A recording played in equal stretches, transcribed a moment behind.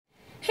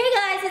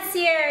Candace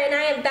here, and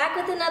I am back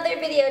with another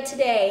video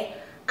today.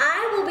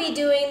 I will be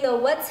doing the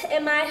what's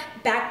in my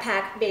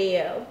backpack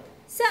video.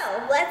 So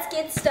let's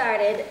get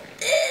started.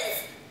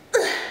 This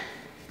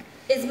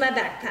is my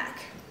backpack.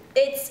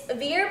 It's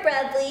Vera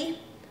Bradley,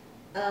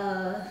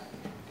 I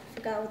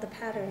forgot what the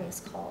pattern is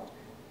called.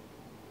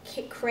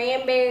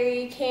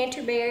 Cranberry,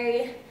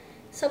 Canterbury,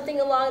 something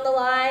along the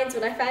lines.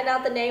 When I find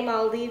out the name,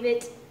 I'll leave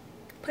it,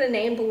 put a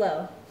name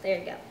below. There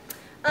you go.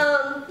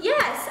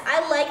 Yes,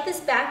 I like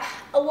this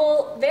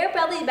well, Vera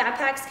Bradley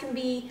backpacks can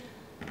be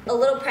a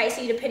little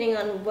pricey depending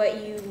on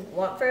what you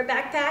want for a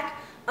backpack.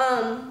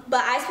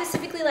 But I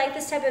specifically like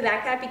this type of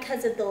backpack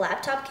because of the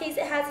laptop case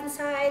it has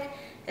inside.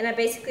 And I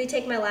basically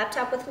take my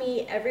laptop with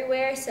me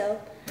everywhere,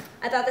 so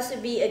I thought this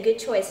would be a good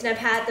choice. And I've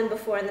had them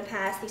before in the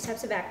past, these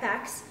types of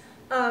backpacks.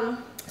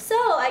 So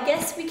I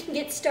guess we can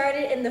get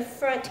started in the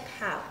front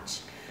pouch.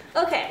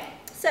 Okay,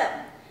 so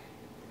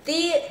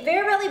the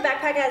Vera Bradley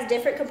backpack has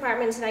different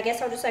compartments, and I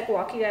guess I'll just like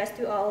walk you guys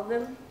through all of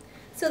them.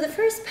 So the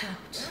first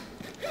pouch,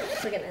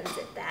 we're gonna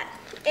unzip that.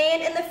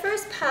 And in the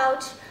first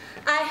pouch,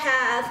 I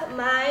have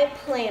my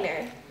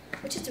planner,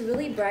 which is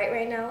really bright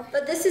right now.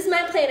 But this is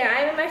my planner.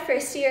 I'm in my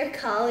first year of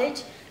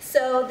college,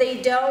 so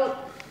they don't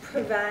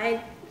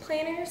provide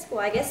planners. Well,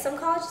 I guess some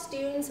colleges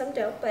do and some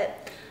don't,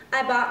 but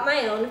I bought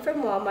my own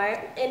from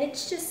Walmart, and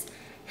it's just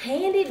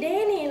handy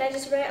dandy, and I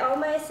just write all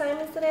my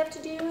assignments that I have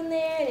to do in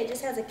there, and it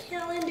just has a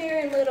calendar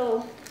and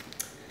little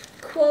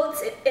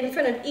quotes in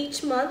front of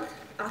each month.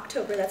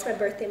 October, that's my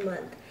birthday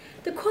month.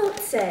 The quote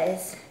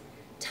says,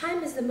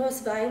 "Time is the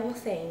most valuable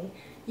thing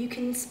you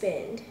can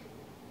spend."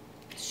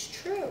 It's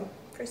true.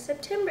 For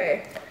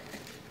September,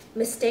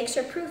 mistakes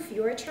are proof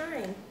you are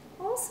trying.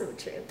 Also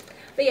true.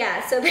 But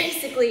yeah, so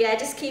basically I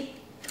just keep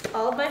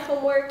all of my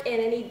homework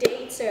and any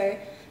dates or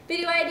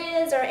video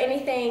ideas or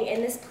anything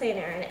in this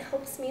planner, and it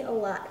helps me a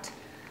lot.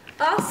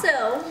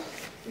 Also,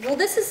 well,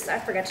 this is, I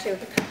forgot to show you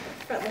what the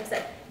front looks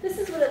like. This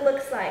is what it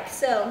looks like.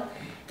 So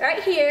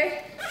right here,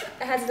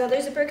 it has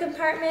another zipper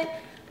compartment,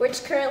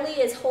 which currently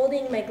is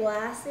holding my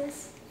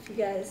glasses. If you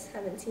guys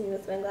haven't seen me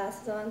with my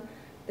glasses on,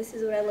 this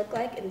is what I look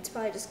like, and it's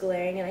probably just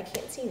glaring and I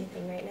can't see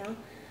anything right now.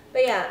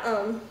 But yeah,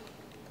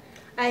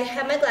 I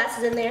have my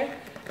glasses in there,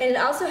 and it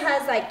also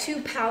has like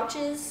two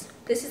pouches.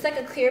 This is like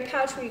a clear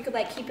pouch where you could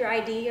like keep your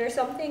ID or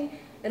something,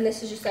 and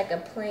this is just like a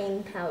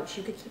plain pouch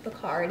you could keep a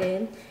card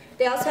in.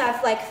 They also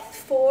have like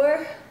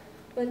three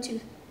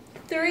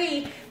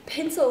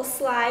pencil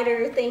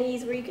slider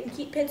thingies where you can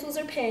keep pencils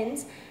or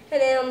pens.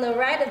 And then on the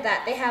right of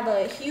that, they have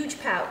a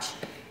huge pouch.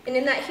 And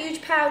in that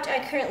huge pouch,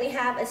 I currently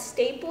have a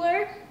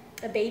stapler,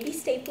 a baby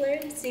stapler,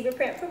 zebra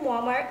print from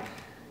Walmart.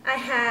 I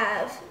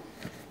have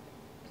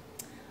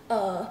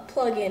a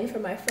plug-in for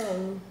my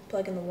phone,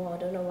 plug in the wall. I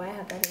don't know why I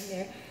have that in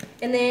there.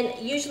 And then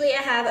usually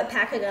I have a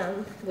pack of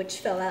gum, which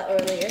fell out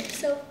earlier.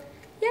 So,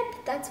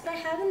 yep, that's what I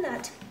have in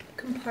that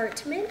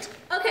compartment.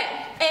 Okay,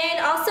 and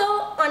also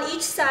on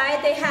each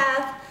side they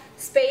have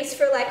space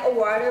for like a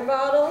water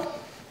bottle.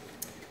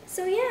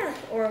 So yeah,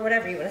 or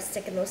whatever you want to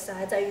stick in those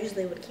sides. I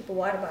usually would keep a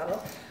water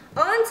bottle.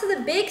 On to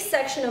the big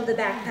section of the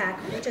backpack,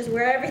 which is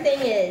where everything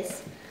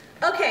is.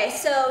 Okay,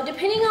 so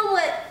depending on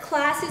what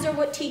classes or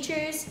what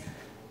teachers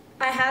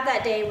I have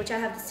that day, which I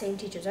have the same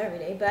teachers every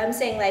day, but I'm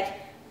saying like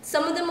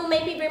some of them will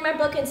maybe bring my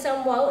book and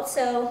some won't.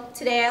 So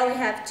today I only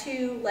have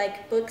two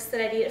like books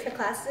that I needed for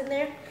classes in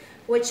there,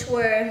 which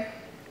were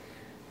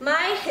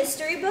my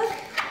history book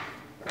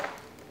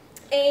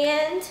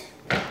and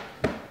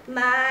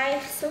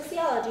my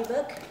sociology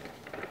book.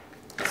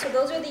 So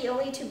those are the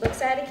only two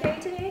books I had to carry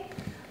today.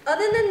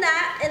 Other than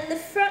that, in the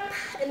front,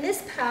 in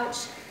this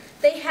pouch,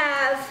 they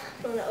have,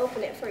 I'm gonna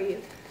open it for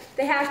you.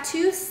 They have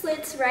two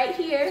slits right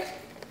here,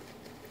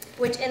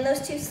 which in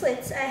those two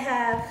slits I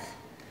have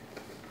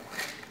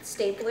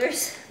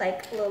staplers,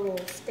 like a little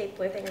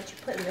stapler thing that you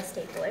put in the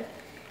stapler,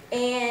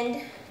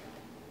 and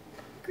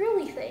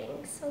girly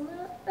things on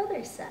the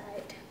other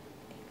side.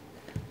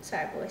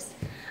 Sorry, boys.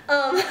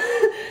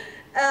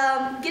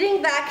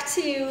 Getting back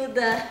to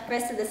the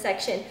rest of the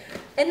section.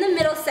 In the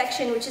middle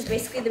section, which is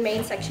basically the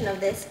main section of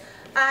this,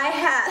 I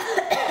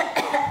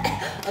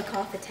have a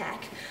cough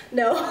attack.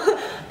 No,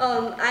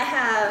 I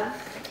have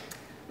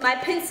my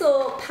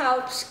pencil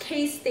pouch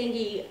case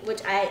thingy,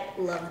 which I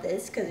love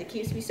this because it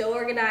keeps me so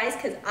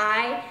organized, because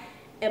I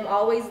am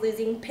always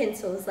losing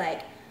pencils.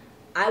 Like,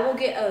 I will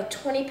get a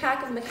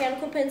 20-pack of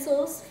mechanical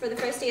pencils for the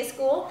first day of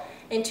school,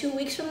 and 2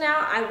 weeks from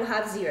now, I will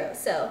have 0.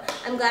 So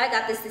I'm glad I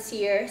got this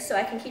year so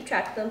I can keep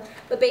track of them.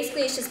 But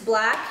basically, it's just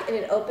black, and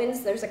it opens.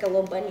 There's like a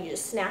little button. You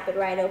just snap it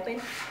right open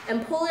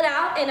and pull it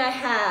out, and I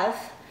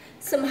have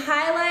some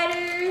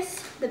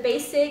highlighters, the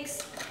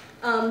basics,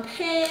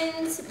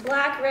 pens,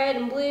 black, red,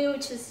 and blue,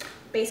 which is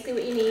basically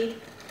what you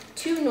need.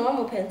 2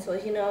 normal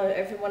pencils, you know,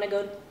 if you want to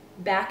go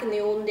back in the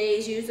olden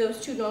days, use those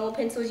 2 normal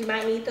pencils. You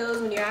might need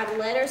those when you're out of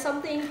lead or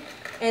something.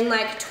 And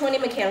like 20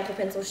 mechanical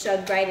pencils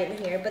shoved right in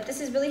here. But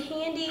this is really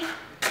handy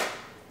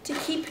to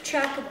keep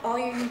track of all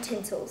your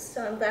utensils.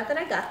 So I'm glad that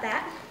I got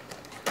that.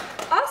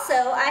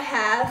 Also, I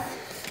have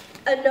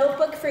a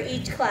notebook for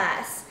each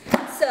class.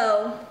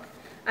 So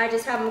I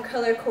just have them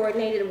color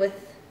coordinated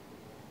with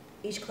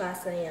each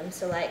class I am.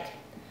 So like,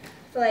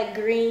 I feel like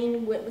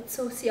green went with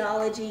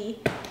sociology.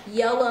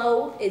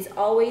 Yellow is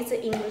always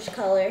the English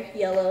color,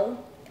 yellow.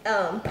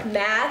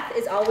 Math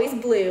is always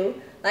blue.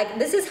 Like,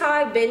 this is how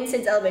I've been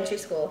since elementary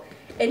school.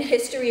 And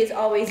history is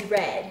always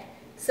red.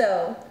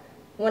 So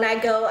when I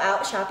go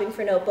out shopping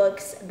for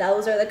notebooks,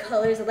 those are the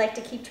colors I like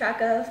to keep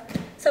track of.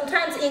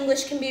 Sometimes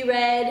English can be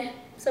red.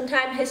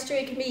 Sometimes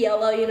history can be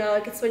yellow, you know, I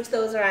could switch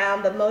those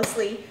around, but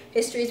mostly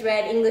history is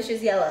red, English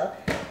is yellow.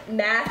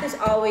 Math is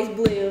always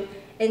blue.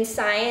 In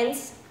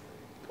science,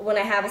 when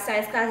I have a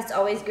science class, it's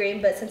always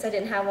green, but since I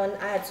didn't have one,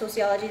 I had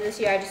sociology this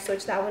year, I just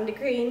switched that one to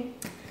green.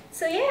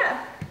 So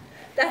yeah,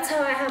 that's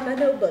how I have my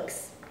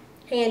notebooks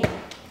handy.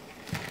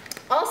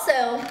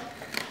 Also,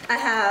 I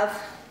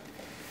have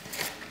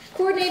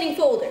coordinating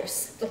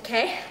folders,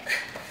 okay?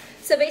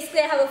 So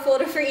basically I have a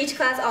folder for each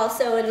class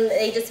also, and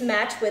they just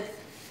match with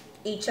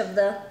each of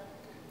the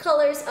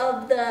colors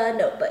of the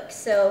notebook.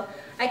 So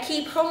I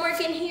keep homework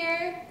in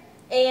here,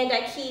 and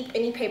I keep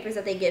any papers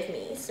that they give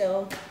me.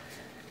 So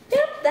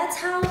yep, that's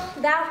how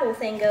that whole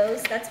thing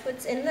goes. That's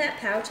what's in that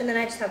pouch, and then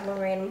I just have one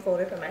random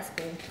folder for my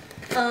school.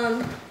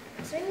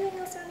 Is there anything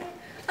else down here?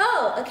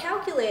 Oh, a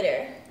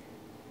calculator.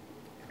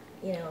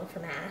 You know, for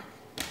math.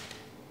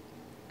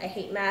 I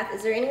hate math.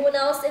 Is there anyone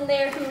else in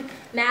there who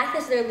math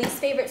is their least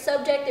favorite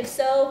subject? If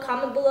so,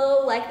 comment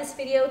below, like this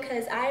video,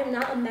 because I am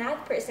not a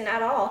math person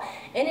at all.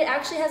 And it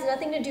actually has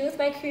nothing to do with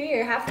my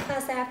career. Half the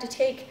class I have to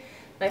take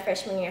my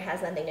freshman year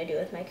has nothing to do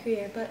with my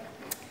career, but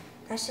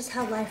that's just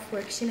how life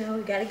works, you know.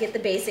 We gotta get the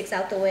basics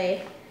out the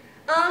way.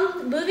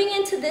 Moving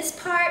into this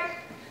part,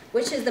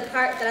 which is the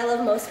part that I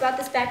love most about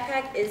this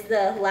backpack, is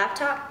the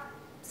laptop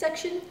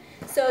section.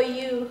 So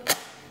you,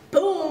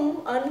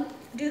 boom,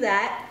 undo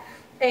that,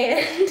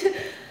 and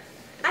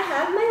I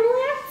have my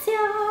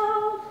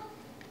laptop,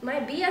 my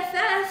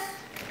BFF,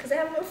 because I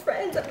have no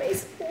friends at my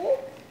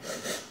school.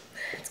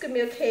 It's gonna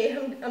be okay.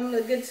 I'm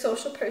a good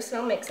social person.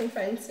 I'll make some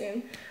friends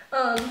soon.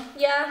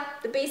 Yeah,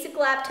 the basic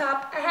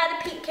laptop. I had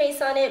a pink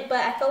case on it, but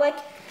I felt like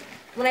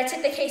when I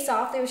took the case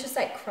off, there was just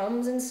like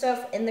crumbs and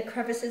stuff in the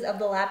crevices of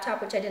the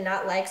laptop, which I did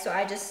not like, so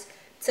I just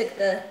took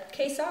the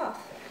case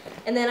off.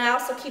 And then I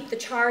also keep the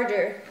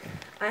charger.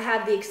 I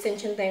have the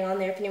extension thing on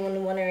there if anyone's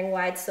wondering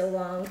why it's so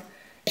long.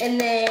 And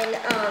then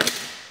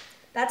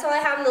that's all I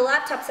have in the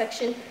laptop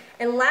section.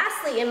 And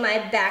lastly, in my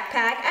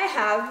backpack, I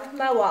have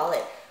my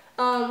wallet.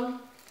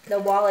 The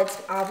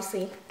wallet's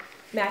obviously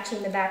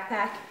matching the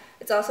backpack.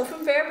 It's also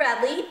from Vera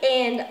Bradley,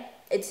 and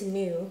it's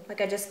new.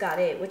 Like, I just got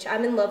it, which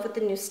I'm in love with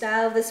the new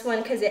style of this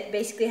one because it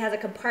basically has a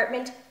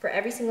compartment for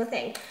every single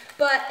thing.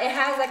 But it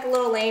has like a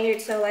little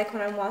lanyard, so like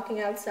when I'm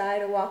walking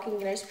outside or walking,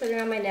 I just put it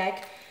around my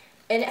neck.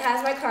 And it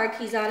has my car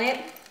keys on it,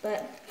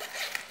 but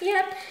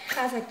yep, it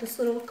has like this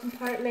little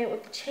compartment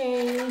with the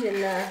change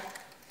and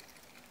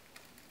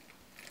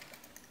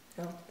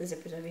the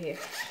zipper's over here.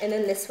 And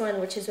then this one,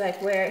 which is like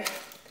where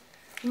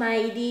my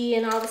ID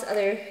and all this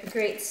other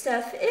great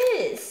stuff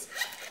is.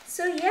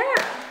 So yeah,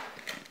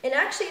 and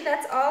actually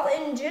that's all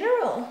in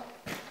general.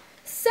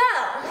 So,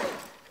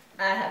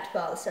 I have to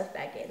put all the stuff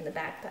back in the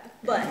backpack,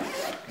 but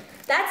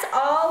that's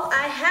all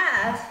I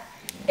have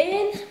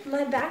in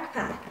my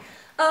backpack.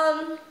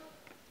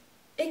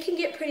 It can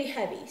get pretty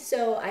heavy,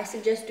 so I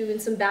suggest doing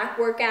some back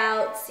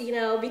workouts, you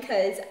know,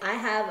 because I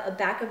have a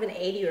back of an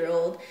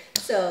 80-year-old,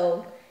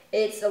 so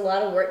it's a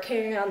lot of work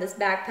carrying around this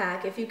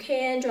backpack. If you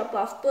can, drop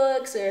off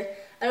books, or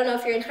I don't know,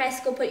 if you're in high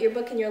school, put your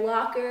book in your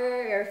locker,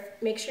 or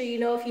make sure you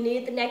know if you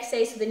need it the next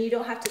day so then you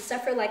don't have to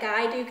suffer like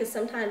I do, because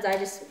sometimes I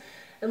just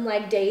am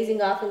like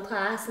dazing off in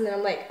class, and then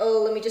I'm like,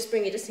 oh, let me just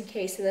bring it just in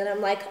case, and then I'm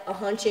like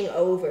hunching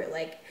over,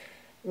 like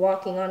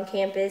walking on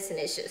campus, and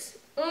it's just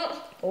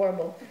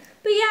horrible.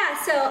 But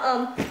yeah, so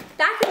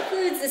that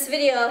concludes this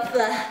video of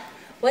the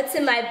what's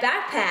in my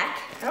backpack.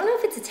 I don't know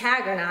if it's a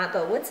tag or not,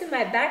 but what's in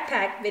my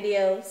backpack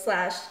video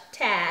 /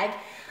 tag.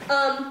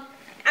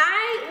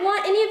 I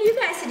want any of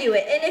you guys to do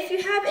it, and if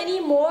you have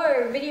any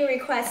more video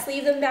requests,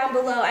 leave them down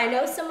below. I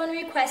know someone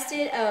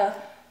requested a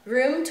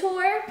room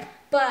tour,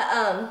 but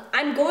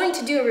I'm going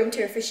to do a room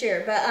tour for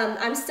sure, but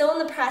I'm still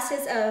in the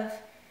process of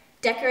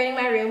decorating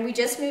my room. We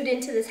just moved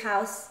into this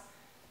house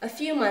a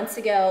few months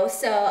ago,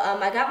 so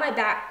I got my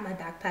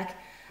backpack.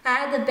 I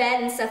have the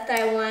bed and stuff that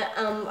I want.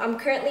 I'm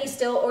currently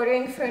still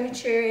ordering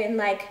furniture and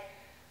like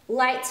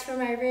lights for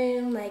my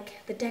room,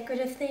 like the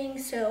decorative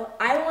things. So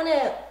I want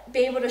to be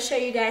able to show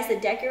you guys the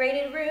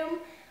decorated room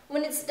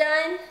when it's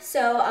done.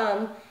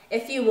 So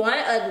if you want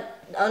an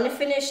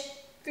unfinished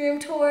room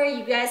tour,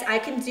 you guys, I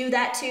can do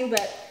that too.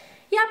 But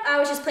yep, I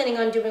was just planning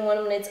on doing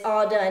one when it's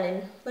all done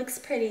and looks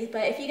pretty.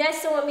 But if you guys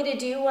still want me to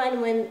do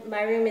one when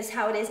my room is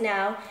how it is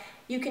now,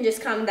 you can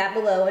just comment that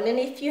below. And then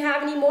if you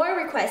have any more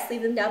requests,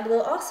 leave them down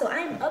below. Also,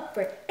 I'm up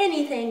for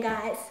anything,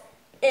 guys.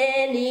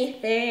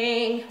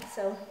 Anything.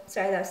 So,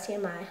 sorry, that was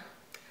TMI.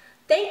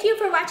 Thank you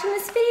for watching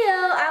this video.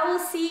 I will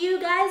see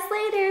you guys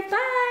later.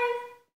 Bye.